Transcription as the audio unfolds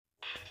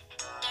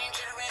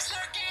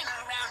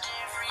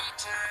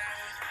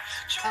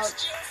out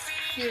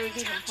here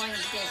even playing the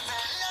game.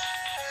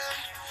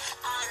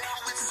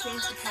 To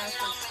change the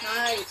password.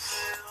 Nice.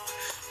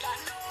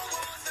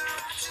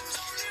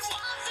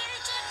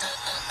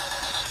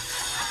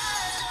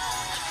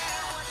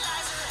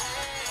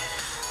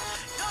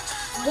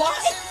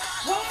 What?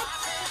 What?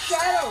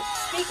 Shadow,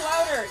 speak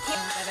louder.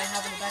 That I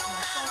have in the back of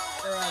my phone,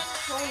 or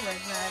phone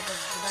right now, in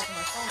the back of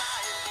my phone.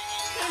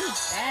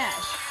 It's bad.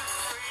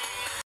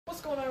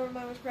 What's going on with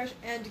my Crash?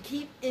 And to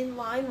keep in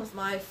line with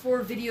my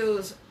 4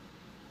 videos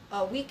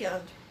a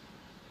weekend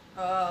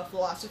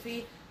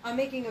philosophy, I'm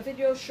making a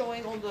video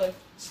showing all the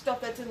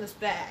stuff that's in this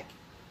bag.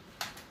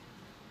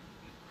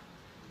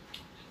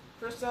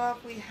 First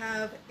off, we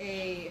have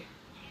a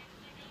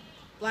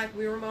black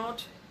Wii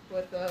remote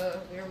with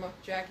a Wii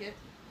remote jacket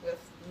with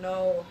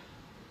no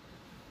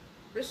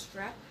wrist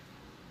strap.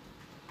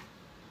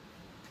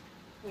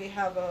 We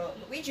have a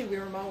Luigi Wii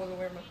remote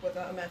with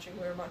a matching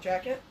Wii remote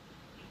jacket.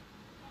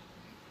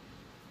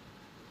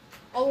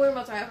 All the Wii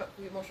remotes I have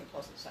Wii Motion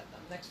Plus inside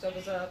them. Next up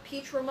is a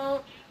Peach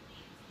remote,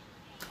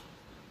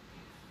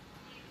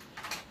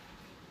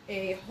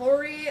 a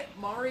Hori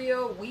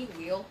Mario Wii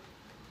wheel,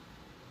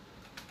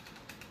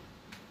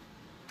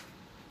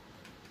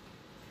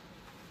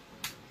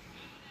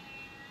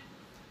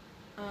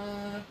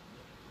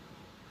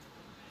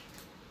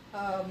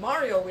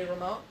 Mario Wii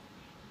remote,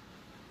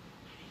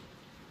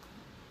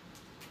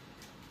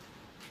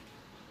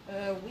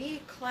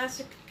 Wii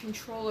Classic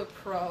Controller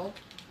Pro.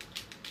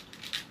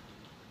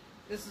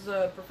 This is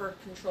a preferred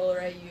controller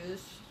I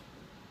use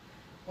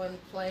when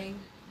playing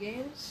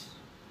games.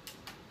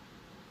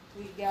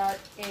 We got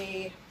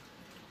a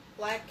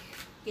black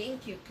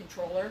GameCube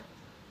controller.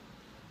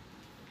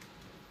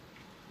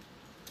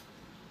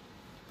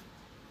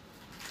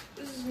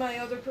 This is my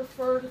other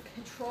preferred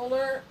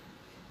controller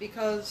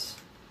because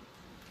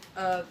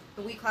the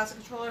Wii Classic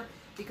controller.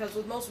 Because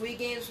with most Wii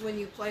games, when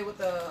you play with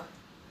a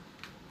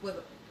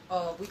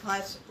Wii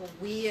Classic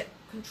Wii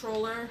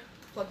controller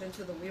plugged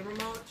into the Wii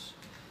remote,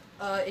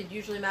 it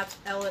usually maps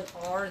L and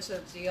R instead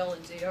of ZL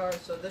and ZR.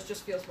 So this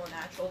just feels more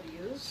natural to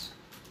use.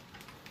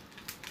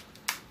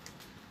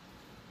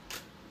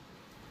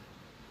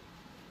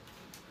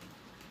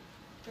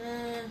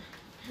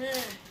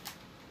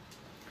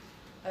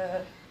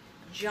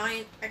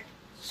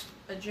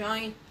 A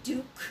giant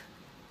Duke.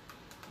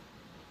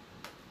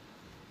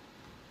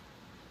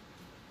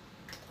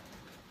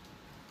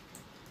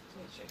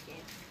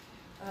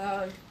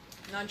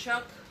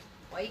 Nunchuck,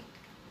 white.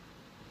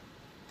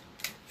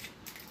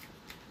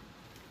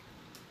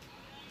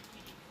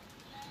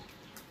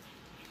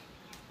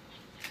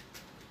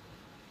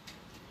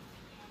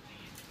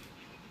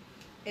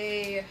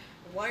 A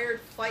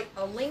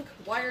Link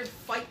wired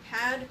fight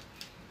pad,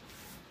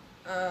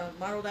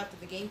 modeled after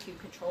the GameCube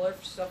controller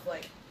for stuff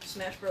like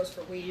Smash Bros.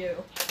 For Wii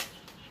U.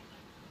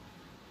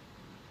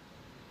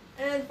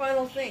 And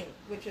final thing,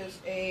 which is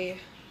a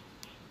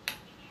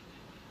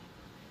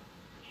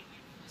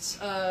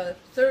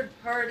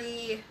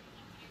third-party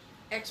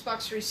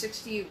Xbox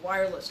 360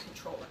 wireless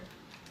controller.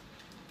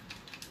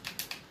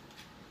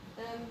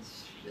 And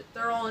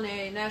they're all in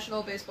a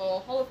National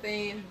Baseball Hall of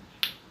Fame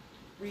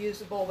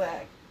reusable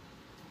bag.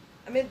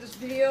 I made this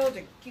video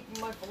to keep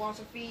my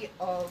philosophy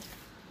of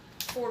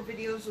 4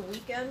 videos a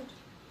weekend.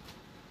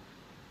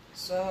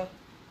 So,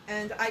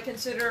 and I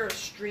consider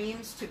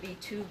streams to be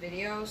 2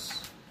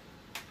 videos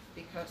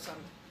because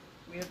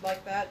I'm weird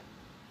like that.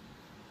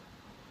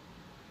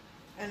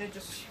 And it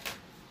just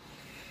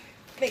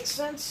makes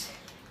sense.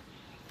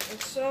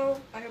 And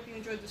so, I hope you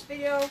enjoyed this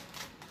video.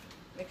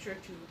 Make sure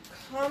to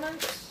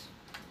comment,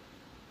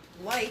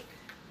 like,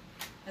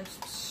 and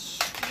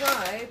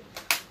subscribe.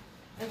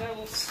 And I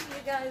will see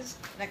you guys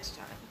next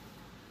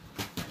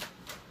time.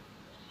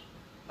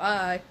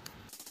 Bye.